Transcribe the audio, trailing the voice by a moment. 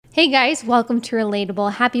Hey guys, welcome to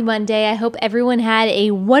Relatable. Happy Monday. I hope everyone had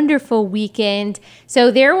a wonderful weekend.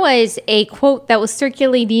 So there was a quote that was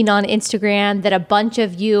circulating on Instagram that a bunch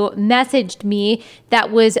of you messaged me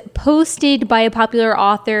that was posted by a popular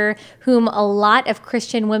author whom a lot of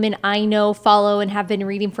Christian women I know follow and have been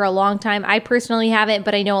reading for a long time. I personally haven't,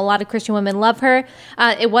 but I know a lot of Christian women love her.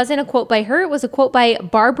 It wasn't a quote by her. It was a quote by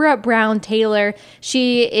Barbara Brown Taylor.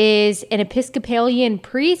 She is an Episcopalian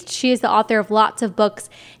priest. She is the author of lots of books,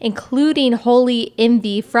 including Holy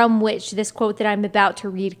Envy, from which this quote that I'm about to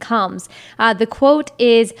read comes. The quote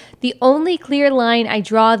is, "The only clear line I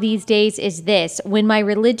draw these days is this: when my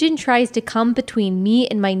religion tries to come between me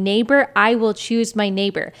and my neighbor, I will choose my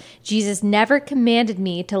neighbor. Jesus never commanded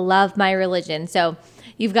me to love my religion." So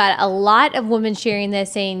you've got a lot of women sharing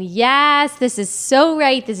this, saying, yes, this is so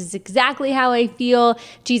right. This is exactly how I feel.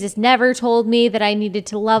 Jesus never told me that I needed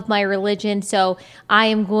to love my religion, so I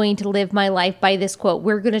am going to live my life by this quote.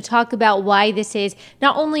 We're going to talk about why this is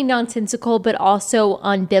not only nonsensical, but also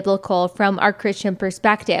unbiblical from our Christian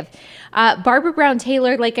perspective. Barbara Brown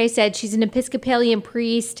Taylor, like I said, she's an Episcopalian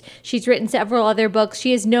priest. She's written several other books.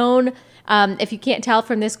 She is known, if you can't tell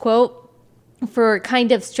from this quote, for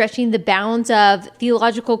kind of stretching the bounds of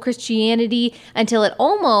theological Christianity until it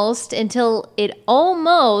almost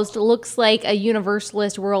looks like a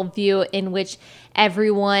universalist worldview in which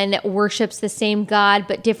everyone worships the same God,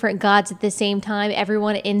 but different gods at the same time.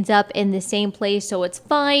 Everyone ends up in the same place, so it's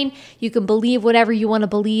fine. You can believe whatever you want to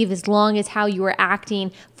believe as long as how you are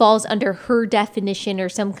acting falls under her definition or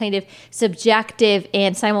some kind of subjective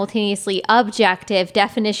and simultaneously objective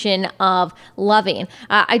definition of loving.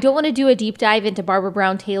 I don't want to do a deep dive into Barbara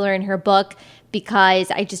Brown Taylor and her book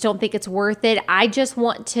because I just don't think it's worth it. I just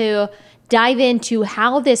want to dive into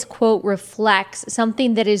how this quote reflects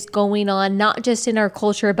something that is going on, not just in our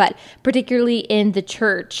culture, but particularly in the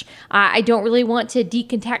church. I don't really want to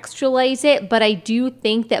decontextualize it, but I do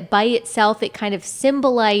think that by itself, it kind of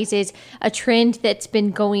symbolizes a trend that's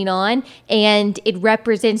been going on, and it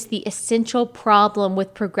represents the essential problem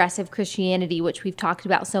with progressive Christianity, which we've talked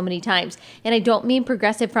about so many times. And I don't mean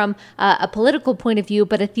progressive from a political point of view,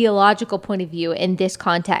 but a theological point of view in this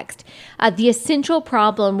context. The essential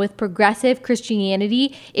problem with progressive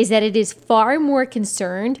Christianity is that it is far more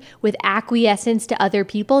concerned with acquiescence to other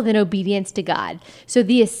people than obedience to God. So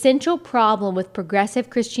the essential problem with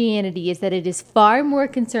progressive Christianity is that it is far more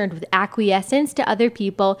concerned with acquiescence to other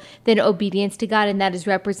people than obedience to God, and that is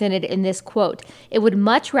represented in this quote. It would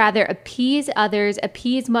much rather appease others,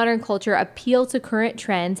 appease modern culture, appeal to current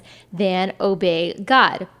trends than obey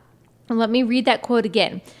God. And let me read that quote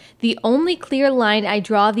again. "The only clear line I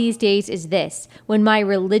draw these days is this: when my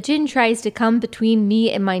religion tries to come between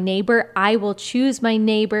me and my neighbor, I will choose my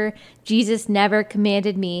neighbor. Jesus never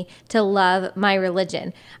commanded me to love my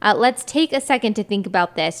religion." Let's take a second to think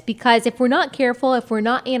about this, because if we're not careful, if we're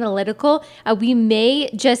not analytical, we may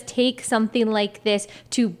just take something like this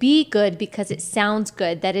to be good because it sounds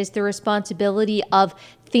good. That is the responsibility of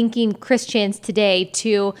thinking Christians today,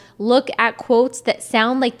 to look at quotes that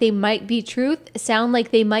sound like they might be truth, sound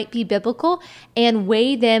like they might be biblical, and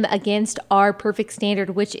weigh them against our perfect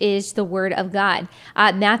standard, which is the Word of God.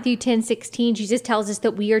 Matthew 10:16, Jesus tells us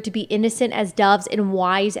that we are to be innocent as doves and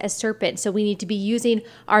wise as serpents. So we need to be using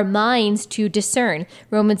our minds to discern.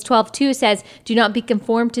 Romans 12:2 says, "Do not be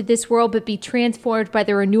conformed to this world, but be transformed by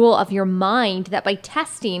the renewal of your mind, that by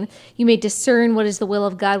testing you may discern what is the will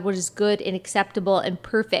of God, what is good and acceptable and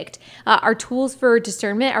perfect." Our tools for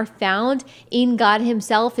discernment are found in God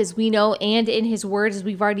himself, as we know, and in his word, as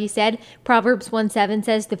we've already said. Proverbs 1:7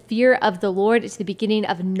 says, "The fear of the Lord is the beginning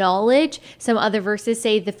of knowledge." Some other verses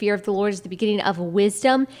say the fear of the Lord is the beginning of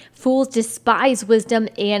wisdom. Fools despise wisdom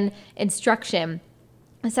and instruction.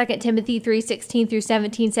 2 Timothy 3:16 through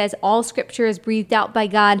 17 says, "All scripture is breathed out by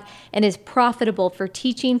God and is profitable for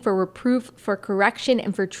teaching, for reproof, for correction,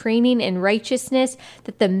 and for training in righteousness,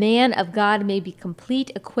 that the man of God may be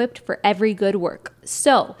complete, equipped for every good work."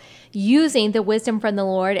 So, using the wisdom from the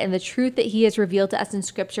Lord and the truth that he has revealed to us in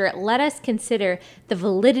scripture, let us consider the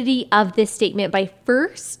validity of this statement by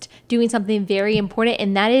first doing something very important,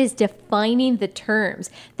 and that is defining the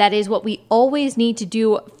terms. That is what we always need to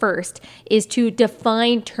do first, is to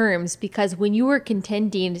define terms, because when you are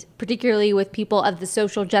contending, particularly with people of the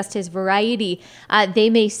social justice variety, they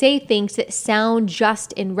may say things that sound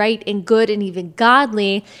just and right and good and even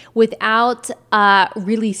godly without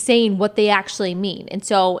really saying what they actually mean. And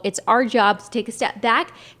so it's our job to take a step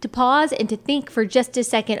back, to pause and to think for just a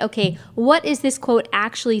second, okay, what is this quote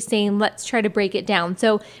actually saying? Let's try to break it down.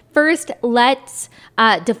 So first, let's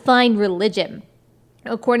define religion.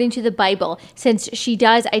 according to the Bible, since she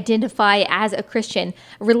does identify as a Christian,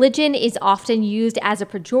 religion is often used as a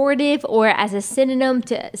pejorative or as a synonym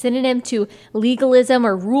to legalism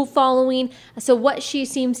or rule following. So what she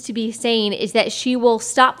seems to be saying is that she will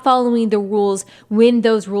stop following the rules when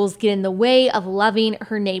those rules get in the way of loving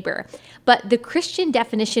her neighbor. But the Christian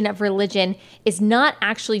definition of religion is not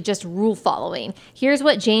actually just rule following. Here's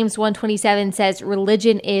what James 1:27 says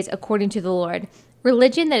religion is according to the Lord.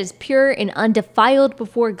 Religion that is pure and undefiled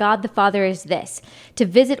before God the Father is this: to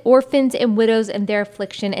visit orphans and widows in their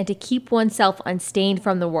affliction and to keep oneself unstained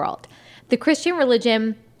from the world. The Christian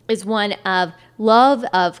religion is one of love,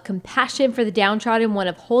 of compassion for the downtrodden, one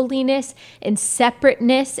of holiness and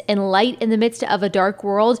separateness and light in the midst of a dark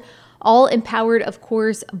world, all empowered, of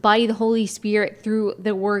course, by the Holy Spirit through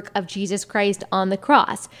the work of Jesus Christ on the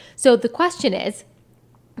cross. So the question is,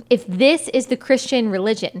 if this is the Christian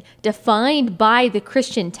religion defined by the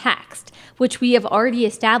Christian text, which we have already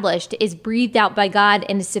established is breathed out by God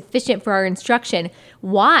and is sufficient for our instruction,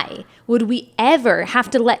 why would we ever have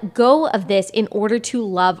to let go of this in order to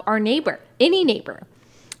love our neighbor, any neighbor?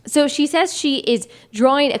 So she says she is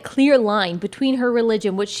drawing a clear line between her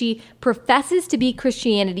religion, which she professes to be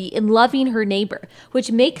Christianity, and loving her neighbor,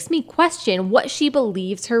 which makes me question what she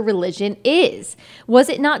believes her religion is. Was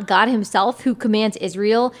it not God himself who commands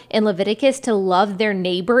Israel in Leviticus to love their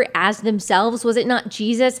neighbor as themselves? Was it not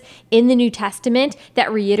Jesus in the New Testament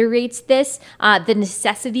that reiterates this, the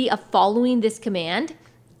necessity of following this command?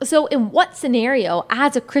 So in what scenario,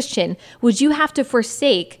 as a Christian, would you have to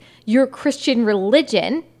forsake your Christian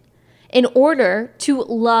religion in order to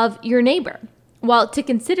love your neighbor? Well, to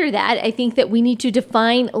consider that, I think that we need to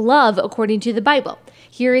define love according to the Bible.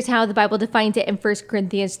 Here is how the Bible defines it in 1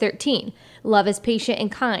 Corinthians 13. Love is patient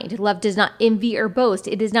and kind. Love does not envy or boast.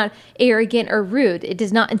 It is not arrogant or rude. It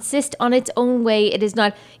does not insist on its own way. It is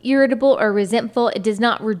not irritable or resentful. It does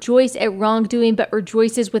not rejoice at wrongdoing, but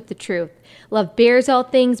rejoices with the truth. Love bears all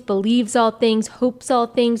things, believes all things, hopes all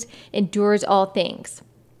things, endures all things.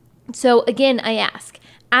 So again, I ask,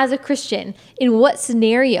 as a Christian, in what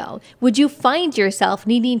scenario would you find yourself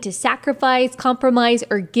needing to sacrifice, compromise,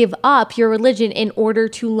 or give up your religion in order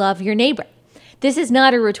to love your neighbor? This is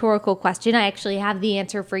not a rhetorical question. I actually have the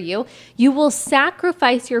answer for you. You will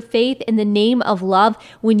sacrifice your faith in the name of love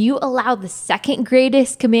when you allow the second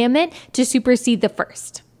greatest commandment to supersede the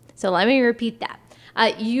first. So let me repeat that.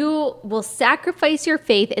 You will sacrifice your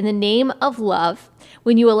faith in the name of love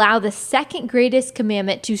when you allow the second greatest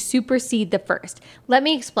commandment to supersede the first. Let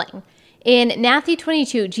me explain. In Matthew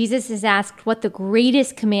 22, Jesus is asked what the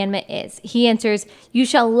greatest commandment is. He answers, "You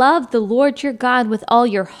shall love the Lord your God with all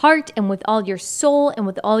your heart and with all your soul and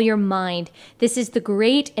with all your mind. This is the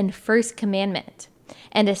great and first commandment.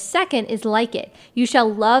 And a second is like it. You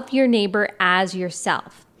shall love your neighbor as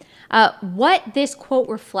yourself." What this quote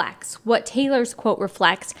reflects, what Taylor's quote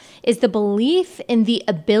reflects, is the belief in the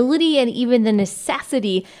ability and even the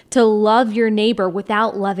necessity to love your neighbor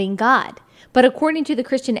without loving God. But according to the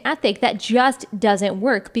Christian ethic, that just doesn't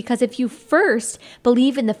work, because if you first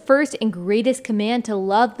believe in the first and greatest command to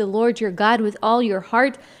love the Lord your God with all your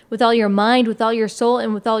heart, with all your mind, with all your soul,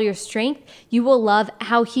 and with all your strength, you will love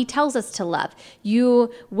how he tells us to love.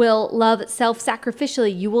 You will love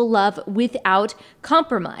self-sacrificially. You will love without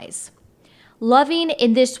compromise. Loving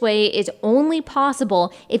in this way is only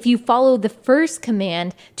possible if you follow the first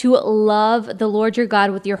command to love the Lord your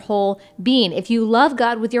God with your whole being. If you love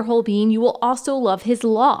God with your whole being, you will also love his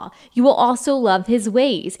law. You will also love his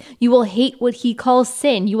ways. You will hate what he calls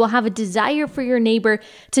sin. You will have a desire for your neighbor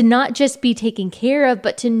to not just be taken care of,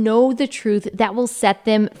 but to know the truth that will set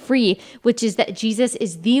them free, which is that Jesus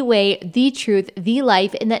is the way, the truth, the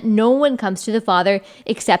life, and that no one comes to the Father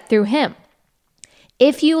except through him.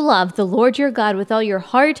 If you love the Lord your God with all your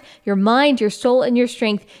heart, your mind, your soul, and your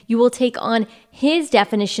strength, you will take on his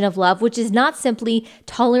definition of love, which is not simply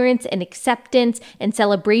tolerance and acceptance and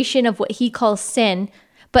celebration of what he calls sin,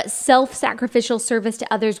 but self-sacrificial service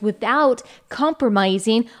to others without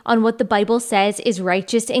compromising on what the Bible says is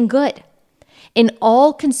righteous and good. An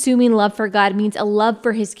all-consuming love for God means a love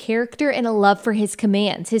for his character and a love for his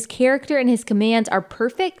commands. His character and his commands are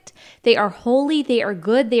perfect. They are holy. They are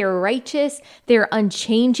good. They are righteous. They are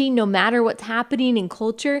unchanging no matter what's happening in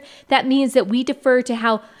culture. That means that we defer to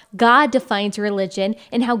how God defines religion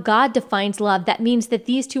and how God defines love. That means that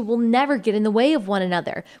these two will never get in the way of one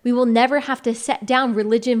another. We will never have to set down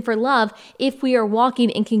religion for love if we are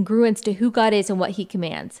walking in congruence to who God is and what he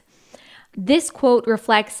commands. This quote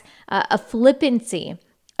reflects a flippancy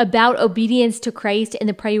about obedience to Christ and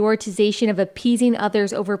the prioritization of appeasing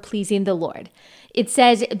others over pleasing the Lord. It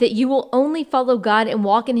says that you will only follow God and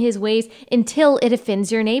walk in his ways until it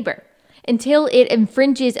offends your neighbor. until it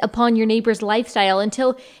infringes upon your neighbor's lifestyle,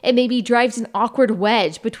 until it maybe drives an awkward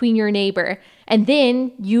wedge between your neighbor. And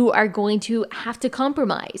then you are going to have to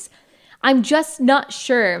compromise. I'm just not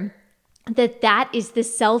sure that is the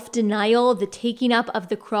self-denial, the taking up of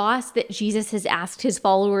the cross that Jesus has asked his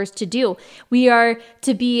followers to do. We are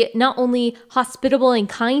to be not only hospitable and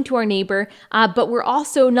kind to our neighbor, but we're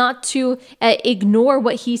also not to ignore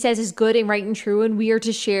what he says is good and right and true, and we are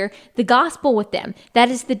to share the gospel with them.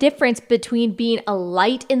 That is the difference between being a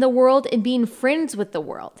light in the world and being friends with the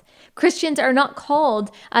world. Christians are not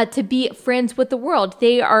called to be friends with the world.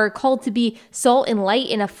 They are called to be salt and light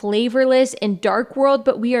in a flavorless and dark world,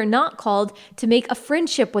 but we are not called to make a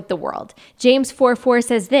friendship with the world. James 4:4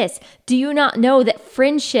 says this, "Do you not know that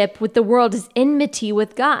friendship with the world is enmity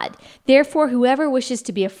with God? Therefore, whoever wishes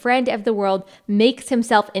to be a friend of the world makes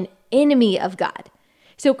himself an enemy of God."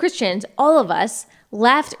 So Christians, all of us,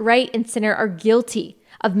 left, right, and center, are guilty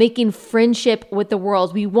of making friendship with the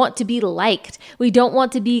world. We want to be liked. We don't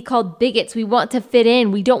want to be called bigots. We want to fit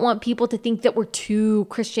in. We don't want people to think that we're too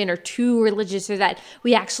Christian or too religious, or that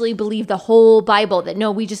we actually believe the whole Bible, that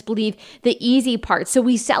no, we just believe the easy parts. So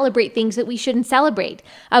we celebrate things that we shouldn't celebrate.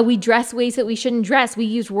 We dress ways that we shouldn't dress. We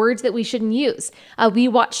use words that we shouldn't use. We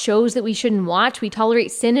watch shows that we shouldn't watch. We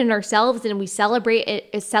tolerate sin in ourselves and we celebrate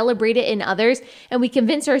it in others. And we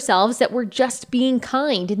convince ourselves that we're just being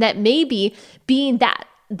kind, and that maybe being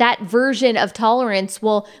that version of tolerance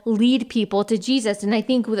will lead people to Jesus. And I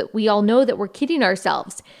think that we all know that we're kidding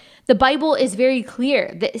ourselves. The Bible is very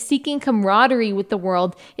clear that seeking camaraderie with the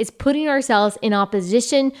world is putting ourselves in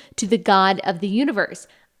opposition to the God of the universe.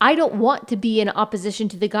 I don't want to be in opposition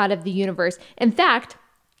to the God of the universe. In fact,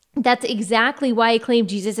 that's exactly why I claim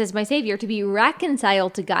Jesus as my Savior, to be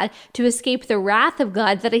reconciled to God, to escape the wrath of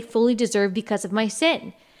God that I fully deserve because of my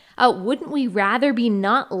sin. Wouldn't we rather be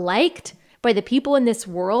not liked by the people in this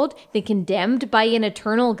world than condemned by an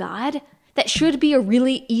eternal God? That should be a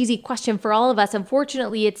really easy question for all of us.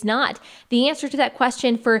 Unfortunately, it's not. The answer to that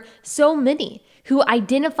question for so many who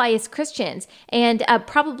identify as Christians, and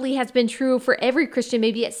probably has been true for every Christian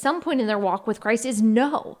maybe at some point in their walk with Christ, is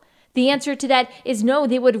no. The answer to that is no.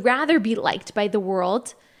 They would rather be liked by the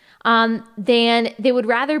world than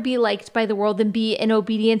be in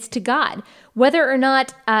obedience to God. Whether or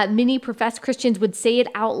not many professed Christians would say it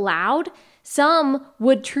out loud, some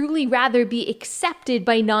would truly rather be accepted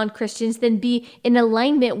by non-Christians than be in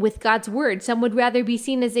alignment with God's word. Some would rather be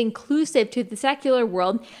seen as inclusive to the secular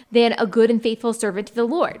world than a good and faithful servant to the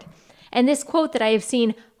Lord. And this quote that I have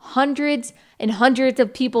seen hundreds and hundreds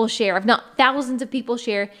of people share, if not thousands of people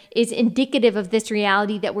share, is indicative of this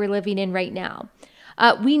reality that we're living in right now.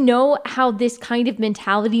 We know how this kind of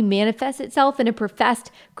mentality manifests itself in a professed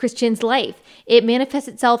Christian's life. It manifests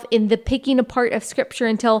itself in the picking apart of Scripture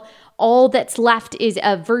until all that's left is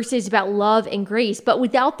verses about love and grace. But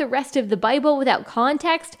without the rest of the Bible, without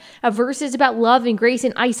context, verses about love and grace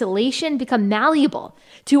in isolation become malleable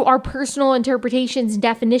to our personal interpretations and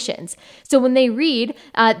definitions. So when they read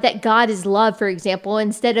that God is love, for example,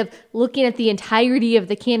 instead of looking at the entirety of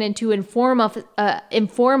the canon to inform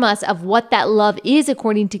us of what that love is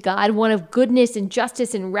according to God, one of goodness and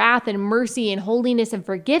justice and wrath and mercy and holiness and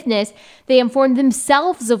forgiveness, they inform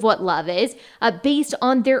themselves of what love is based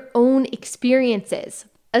on their own experiences.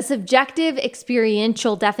 A subjective,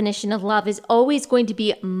 experiential definition of love is always going to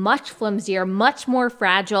be much flimsier, much more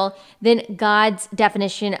fragile than God's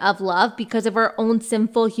definition of love because of our own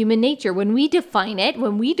sinful human nature. When we define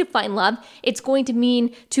love, it's going to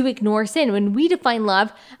mean to ignore sin. When we define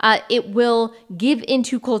love, it will give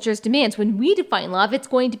into culture's demands. When we define love, it's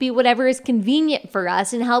going to be whatever is convenient for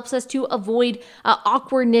us and helps us to avoid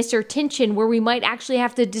awkwardness or tension where we might actually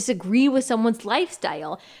have to disagree with someone's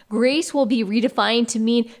lifestyle. Grace will be redefined to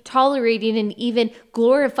mean tolerating and even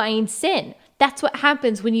glorifying sin. That's what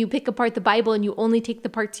happens when you pick apart the Bible and you only take the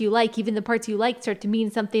parts you like. Even the parts you like start to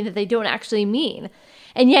mean something that they don't actually mean.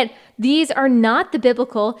 And yet, these are not the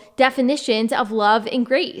biblical definitions of love and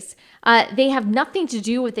grace. They have nothing to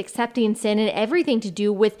do with accepting sin and everything to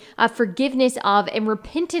do with forgiveness of and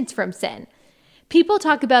repentance from sin. People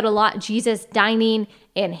talk about a lot Jesus dining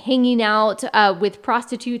and hanging out with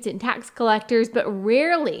prostitutes and tax collectors, but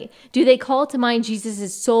rarely do they call to mind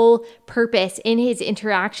Jesus' sole purpose in his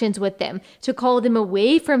interactions with them, to call them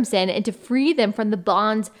away from sin and to free them from the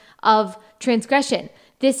bonds of transgression.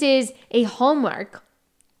 This is a hallmark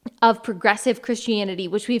of progressive Christianity,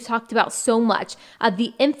 which we've talked about so much,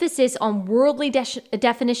 the emphasis on worldly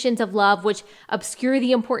definitions of love, which obscure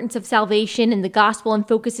the importance of salvation and the gospel and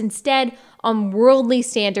focus instead on worldly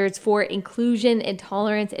standards for inclusion and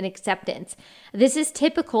tolerance and acceptance. This is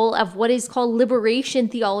typical of what is called liberation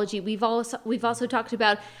theology. We've also talked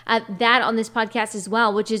about that on this podcast as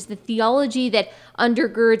well, which is the theology that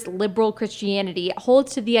undergirds liberal Christianity. It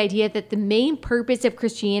holds to the idea that the main purpose of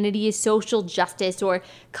Christianity is social justice, or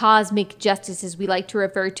cosmic justice as we like to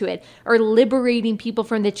refer to it, or liberating people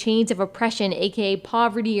from the chains of oppression, aka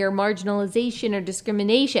poverty or marginalization or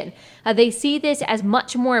discrimination. They see this as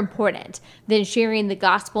much more important than sharing the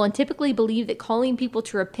gospel, and typically believe that calling people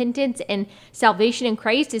to repentance and salvation in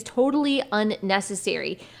Christ is totally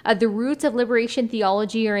unnecessary. The roots of liberation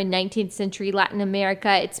theology are in 19th century Latin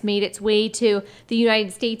America. It's made its way to the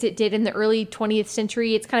United States. It did in the early 20th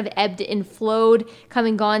century. It's kind of ebbed and flowed, come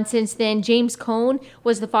and gone since then. James Cone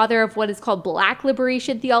was the father of what is called Black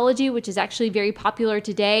liberation theology, which is actually very popular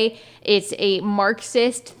today. It's a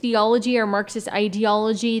Marxist theology or Marxist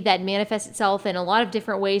ideology that manifests itself in a lot of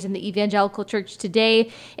different ways in the evangelical church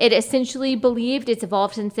today. It essentially believed, it's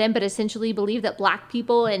evolved since then, but essentially believed that Black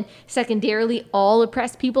people and secondarily all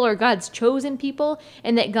oppressed people are God's chosen people,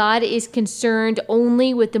 and that God is concerned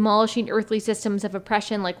only with demolishing earthly systems of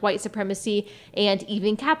oppression like white supremacy and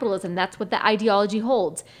even capitalism. That's what the ideology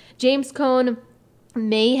holds. James Cone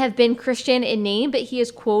may have been Christian in name, but he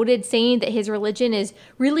is quoted saying that his religion is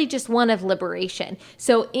really just one of liberation.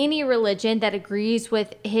 So any religion that agrees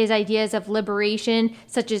with his ideas of liberation,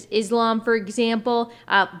 such as Islam, for example,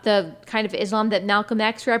 the kind of Islam that Malcolm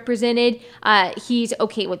X represented, he's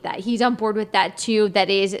okay with that. He's on board with that too. That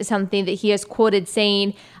is something that he is quoted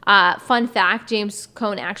saying. Fun fact, James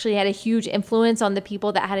Cone actually had a huge influence on the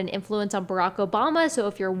people that had an influence on Barack Obama. So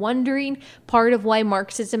if you're wondering, part of why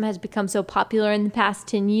Marxism has become so popular in the past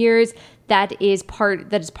 10 years, that is part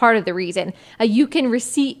of the reason. You can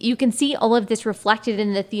see all of this reflected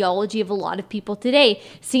in the theology of a lot of people today,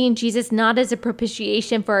 seeing Jesus not as a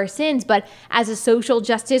propitiation for our sins, but as a social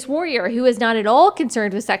justice warrior who is not at all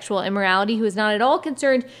concerned with sexual immorality, who is not at all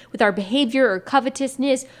concerned with our behavior or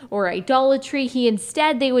covetousness or idolatry. He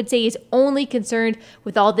instead, they would say, is only concerned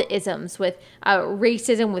with all the isms, with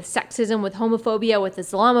racism, with sexism, with homophobia, with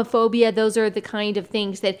Islamophobia. Those are the kind of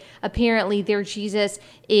things that apparently their Jesus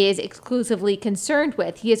is exclusively concerned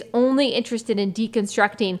with. He is only interested in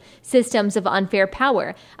deconstructing systems of unfair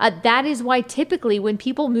power. That is why typically when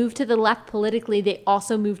people move to the left politically, they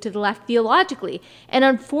also move to the left theologically. And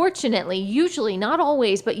unfortunately, usually, not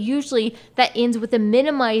always, but usually that ends with a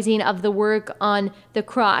minimizing of the work on the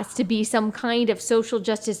cross to be some kind of social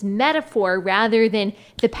justice metaphor rather than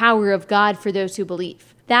the power of God for those who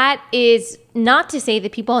believe. That is not to say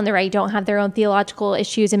that people on the right don't have their own theological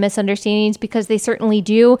issues and misunderstandings, because they certainly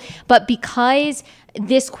do, but because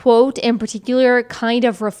this quote in particular kind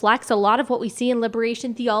of reflects a lot of what we see in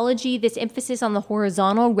liberation theology, this emphasis on the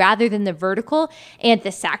horizontal rather than the vertical, and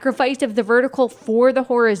the sacrifice of the vertical for the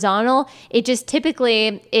horizontal. It just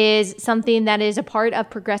typically is something that is a part of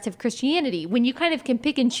progressive Christianity. When you kind of can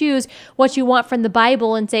pick and choose what you want from the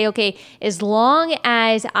Bible and say, okay, as long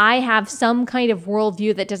as I have some kind of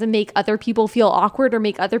worldview that doesn't make other people feel awkward or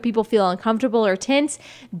make other people feel uncomfortable or tense,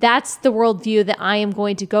 that's the worldview that I am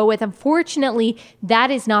going to go with. Unfortunately,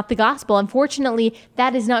 that is not the gospel. Unfortunately,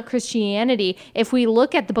 that is not Christianity. If we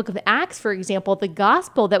look at the book of Acts, for example, the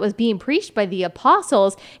gospel that was being preached by the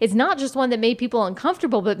apostles is not just one that made people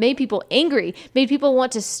uncomfortable, but made people angry, made people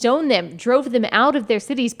want to stone them, drove them out of their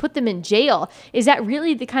cities, put them in jail. Is that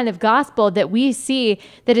really the kind of gospel that we see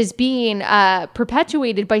that is being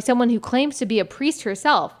perpetuated by someone who claims to be a priest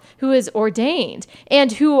herself, who is ordained,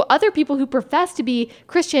 and who other people who profess to be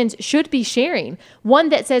Christians should be sharing? One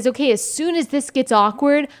that says, okay, as soon as this gets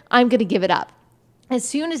awkward, I'm going to give it up. As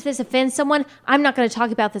soon as this offends someone, I'm not going to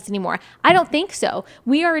talk about this anymore. I don't think so.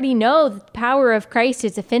 We already know that the power of Christ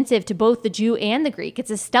is offensive to both the Jew and the Greek. It's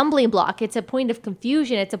a stumbling block. It's a point of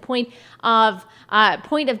confusion. It's a point of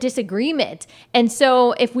disagreement. And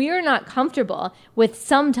so if we are not comfortable with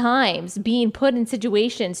sometimes being put in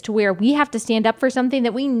situations to where we have to stand up for something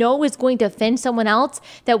that we know is going to offend someone else,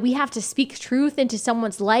 that we have to speak truth into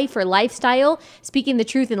someone's life or lifestyle, speaking the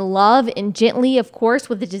truth in love and gently, of course,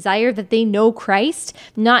 with the desire that they know Christ,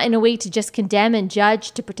 not in a way to just condemn and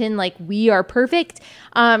judge, to pretend like we are perfect.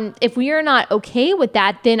 If we are not okay with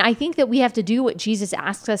that, then I think that we have to do what Jesus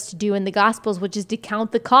asks us to do in the Gospels, which is to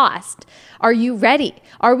count the cost. Are you ready?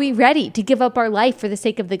 Are we ready to give up our life for the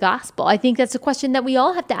sake of the gospel? I think that's a question that we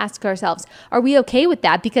all have to ask ourselves. Are we okay with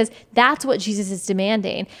that? Because that's what Jesus is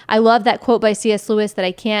demanding. I love that quote by C.S. Lewis that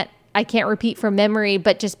I can't I can't repeat from memory,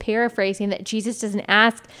 but just paraphrasing, that Jesus doesn't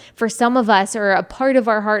ask for some of us or a part of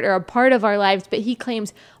our heart or a part of our lives, but he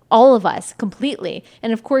claims all of us completely.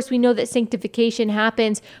 And of course, we know that sanctification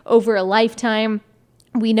happens over a lifetime.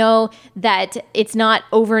 We know that it's not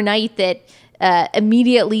overnight, that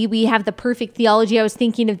immediately we have the perfect theology. I was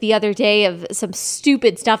thinking of the other day of some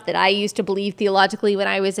stupid stuff that I used to believe theologically when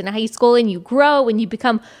I was in high school, and you grow and you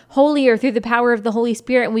become holier through the power of the Holy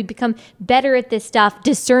Spirit, and we become better at this stuff,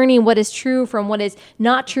 discerning what is true from what is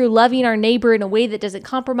not true, loving our neighbor in a way that doesn't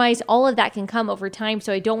compromise. All of that can come over time,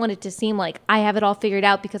 so I don't want it to seem like I have it all figured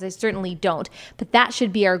out, because I certainly don't. But that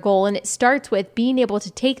should be our goal, and it starts with being able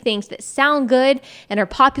to take things that sound good and are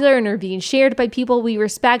popular and are being shared by people we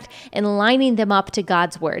respect and lining them up to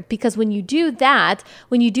God's word. Because when you do that,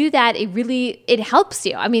 it helps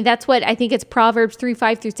you. I mean, that's what I think it's Proverbs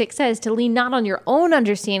 3:5-6 says, to lean not on your own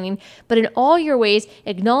understanding, but in all your ways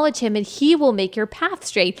acknowledge him, and he will make your path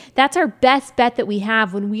straight. That's our best bet that we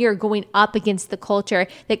have when we are going up against the culture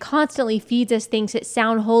that constantly feeds us things that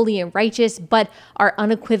sound holy and righteous, but are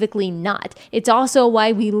unequivocally not. It's also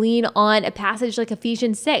why we lean on a passage like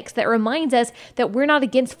Ephesians 6 that reminds us that we're not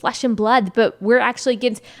against flesh and blood, but we're actually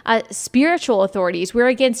against spiritual authorities. We're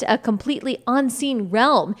against a completely unseen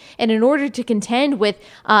realm. And in order to contend with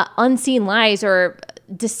unseen lies or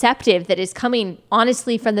deceptive that is coming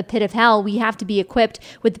honestly from the pit of hell, we have to be equipped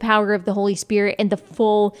with the power of the Holy Spirit and the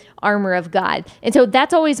full armor of God. And so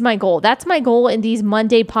that's always my goal. That's my goal in these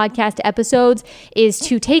Monday podcast episodes, is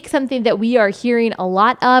to take something that we are hearing a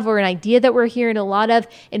lot of, or an idea that we're hearing a lot of,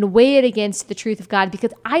 and weigh it against the truth of God,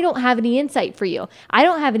 because I don't have any insight for you. I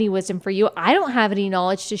don't have any wisdom for you. I don't have any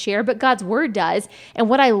knowledge to share, but God's word does. And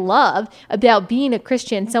what I love about being a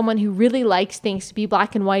Christian, someone who really likes things to be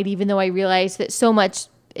black and white, even though I realize that so much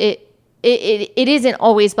it isn't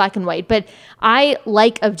always black and white, but I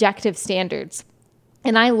like objective standards.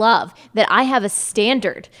 And I love that I have a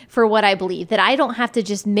standard for what I believe, that I don't have to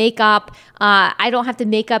just make up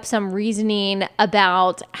some reasoning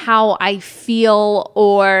about how I feel,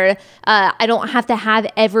 or I don't have to have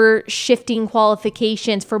ever shifting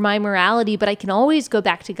qualifications for my morality, but I can always go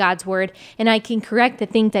back to God's word, and I can correct the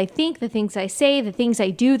things I think, the things I say, the things I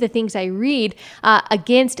do, the things I read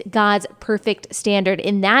against God's perfect standard.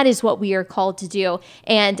 And that is what we are called to do.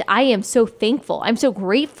 And I am so thankful. I'm so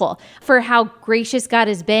grateful for how gracious God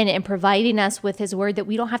has been in providing us with his word, that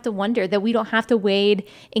we don't have to wonder, that we don't have to wade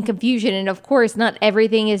in confusion. And of course, not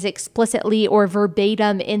everything is explicitly or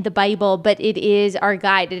verbatim in the Bible, but it is our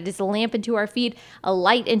guide. It is a lamp unto our feet, a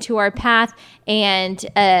light into our path, and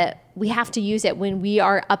we have to use it when we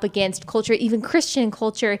are up against culture, even Christian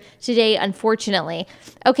culture today, unfortunately.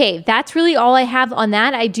 Okay, that's really all I have on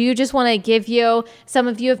that. I do just want to give you, some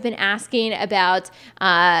of you have been asking about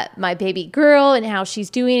my baby girl and how she's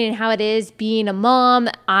doing and how it is being a mom.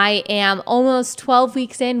 I am almost 12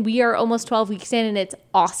 weeks in. We are almost 12 weeks in, and it's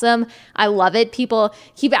awesome. I love it. People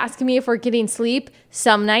keep asking me if we're getting sleep.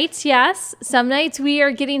 Some nights, yes. Some nights we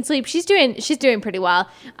are getting sleep. She's doing pretty well.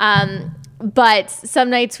 But some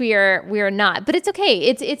nights we are not. But it's okay.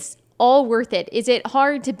 It's all worth it. Is it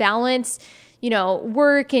hard to balance,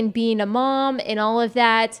 work and being a mom and all of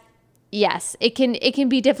that? Yes, it can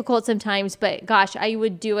be difficult sometimes, but gosh, I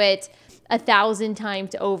would do it 1,000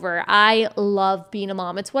 times over. I love being a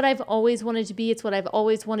mom. It's what I've always wanted to be. It's what I've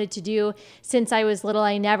always wanted to do since I was little.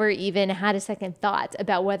 I never even had a second thought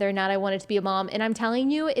about whether or not I wanted to be a mom. And I'm telling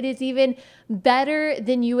you, it is even better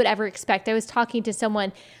than you would ever expect. I was talking to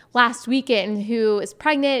someone last weekend who is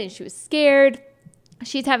pregnant, and she was scared.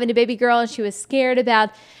 She's having a baby girl, and she was scared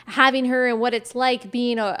about having her and what it's like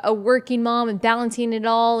being a working mom and balancing it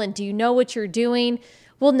all. And do you know what you're doing?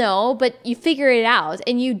 Well, no, but you figure it out,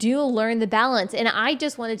 and you do learn the balance. And I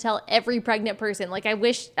just want to tell every pregnant person, I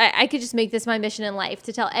wish I could just make this my mission in life,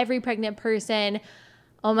 to tell every pregnant person,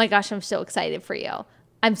 oh my gosh, I'm so excited for you.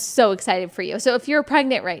 I'm so excited for you. So if you're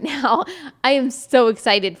pregnant right now, I am so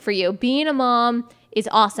excited for you. Being a mom is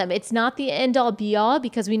awesome. It's not the end all be all,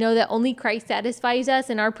 because we know that only Christ satisfies us,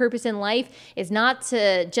 and our purpose in life is not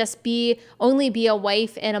to just only be a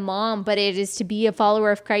wife and a mom, but it is to be a follower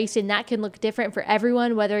of Christ. And that can look different for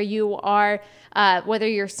everyone, whether you're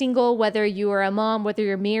single, whether you are a mom, whether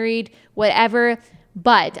you're married, whatever.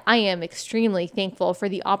 But I am extremely thankful for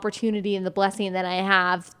the opportunity and the blessing that I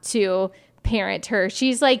have to parent her.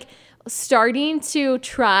 She's starting to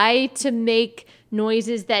try to make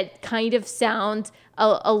noises that kind of sound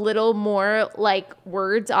a little more like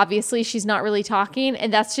words. Obviously, she's not really talking,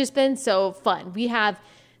 and that's just been so fun. We have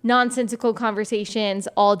nonsensical conversations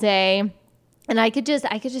all day, and I could just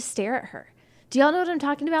stare at her. Do y'all know what I'm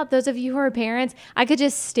talking about? Those of you who are parents, I could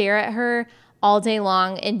just stare at her all day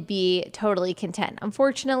long and be totally content.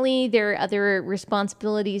 Unfortunately, there are other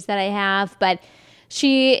responsibilities that I have, but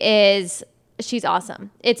she's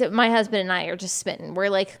awesome. It's my husband and I are just smitten. We're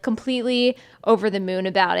like completely over the moon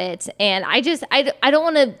about it. And I don't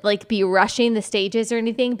want to like be rushing the stages or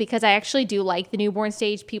anything, because I actually do like the newborn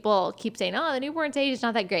stage. People keep saying, oh, the newborn stage is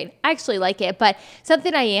not that great. I actually like it. But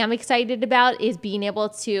something I am excited about is being able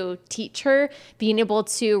to teach her, being able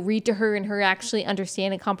to read to her and her actually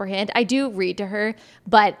understand and comprehend. I do read to her,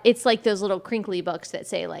 but it's like those little crinkly books that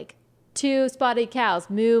say like, 2 spotted cows,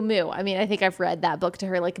 moo, moo. I mean, I think I've read that book to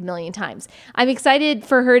her like a million times. I'm excited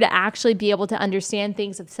for her to actually be able to understand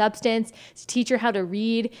things of substance, to teach her how to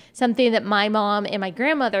read. Something that my mom and my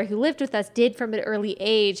grandmother who lived with us did from an early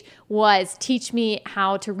age was teach me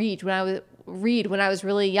how to read when I was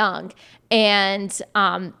really young. And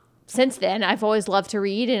since then, I've always loved to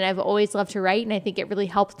read and I've always loved to write, and I think it really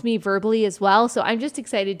helped me verbally as well. So I'm just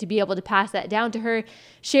excited to be able to pass that down to her,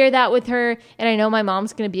 share that with her, and I know my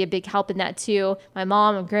mom's going to be a big help in that too. My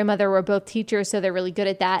mom and grandmother were both teachers, so they're really good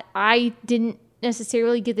at that. I didn't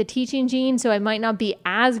necessarily get the teaching gene, so I might not be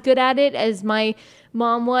as good at it as my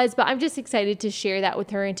mom was, but I'm just excited to share that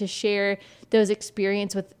with her and to share those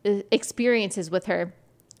experiences with her.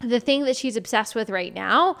 The thing that she's obsessed with right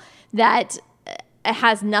now that it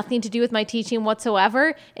has nothing to do with my teaching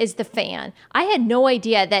whatsoever is the fan. I had no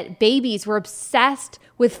idea that babies were obsessed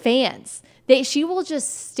with fans. She will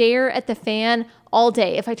just stare at the fan all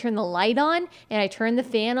day. If I turn the light on and I turn the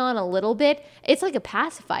fan on a little bit, it's like a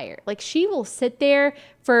pacifier. Like she will sit there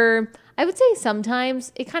for, I would say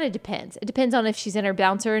sometimes, it kind of depends. It depends on if she's in her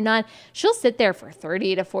bouncer or not. She'll sit there for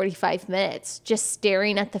 30 to 45 minutes just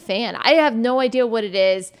staring at the fan. I have no idea what it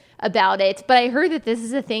is about it, but I heard that this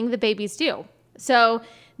is a thing that babies do. So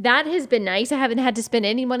that has been nice. I haven't had to spend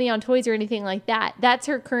any money on toys or anything like that. That's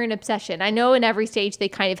her current obsession. I know in every stage they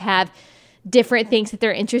kind of have different things that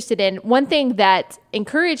they're interested in. One thing that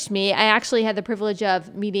encouraged me, I actually had the privilege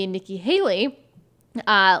of meeting Nikki Haley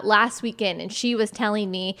last weekend, and she was telling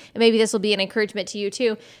me, and maybe this will be an encouragement to you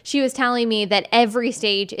too, she was telling me that every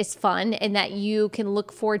stage is fun and that you can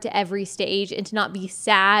look forward to every stage and to not be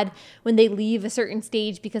sad when they leave a certain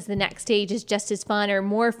stage because the next stage is just as fun or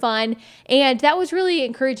more fun. And that was really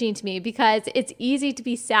encouraging to me, because it's easy to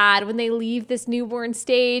be sad when they leave this newborn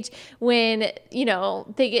stage, when, you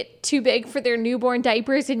know, they get too big for their newborn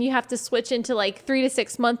diapers and you have to switch into like 3 to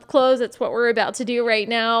 6 month clothes. That's what we're about to do right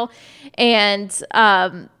now. And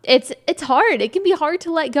it's hard. It can be hard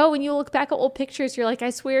to let go when you look back at old pictures. You're like,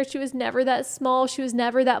 I swear she was never that small. She was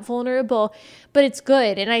never that vulnerable, but it's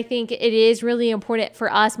good. And I think it is really important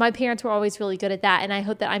for us. My parents were always really good at that. And I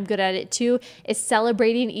hope that I'm good at it too, is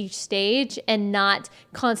celebrating each stage and not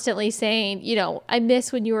constantly saying, you know, I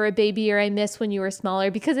miss when you were a baby or I miss when you were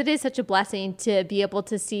smaller, because it is such a blessing to be able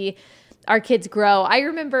to see our kids grow. I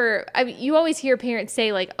remember, you always hear parents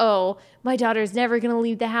say like, oh, my daughter's never going to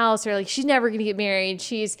leave the house, or like, she's never going to get married.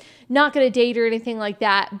 She's not going to date or anything like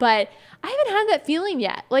that. But I haven't had that feeling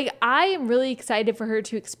yet. Like, I am really excited for her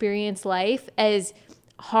to experience life, as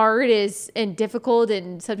hard as and difficult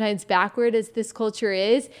and sometimes backward as this culture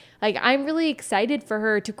is. Like, I'm really excited for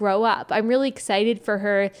her to grow up. I'm really excited for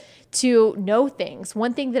her to know things.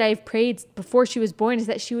 One thing that I've prayed before she was born is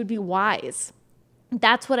that she would be wise.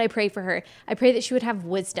 That's what I pray for her. I pray that she would have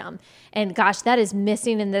wisdom. And gosh, that is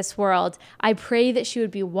missing in this world. I pray that she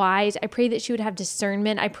would be wise. I pray that she would have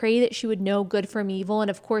discernment. I pray that she would know good from evil. And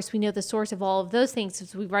of course, we know the source of all of those things,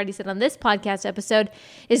 as we've already said on this podcast episode,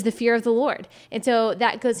 is the fear of the Lord. And so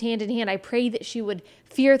that goes hand in hand. I pray that she would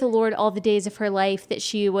fear the Lord all the days of her life, that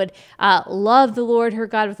she would love the Lord her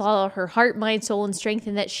God with all of her heart, mind, soul, and strength,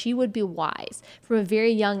 and that she would be wise from a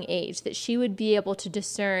very young age, that she would be able to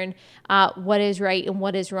discern what is right and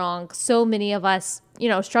what is wrong. So many of us, you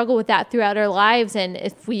know, struggle with that throughout our lives. And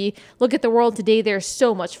if we look at the world today, there's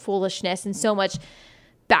so much foolishness and so much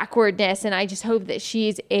backwardness. And I just hope that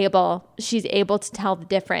she's able to tell the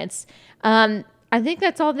difference. I think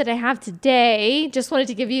that's all that I have today. Just wanted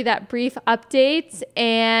to give you that brief update,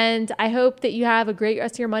 and I hope that you have a great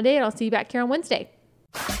rest of your Monday, and I'll see you back here on Wednesday.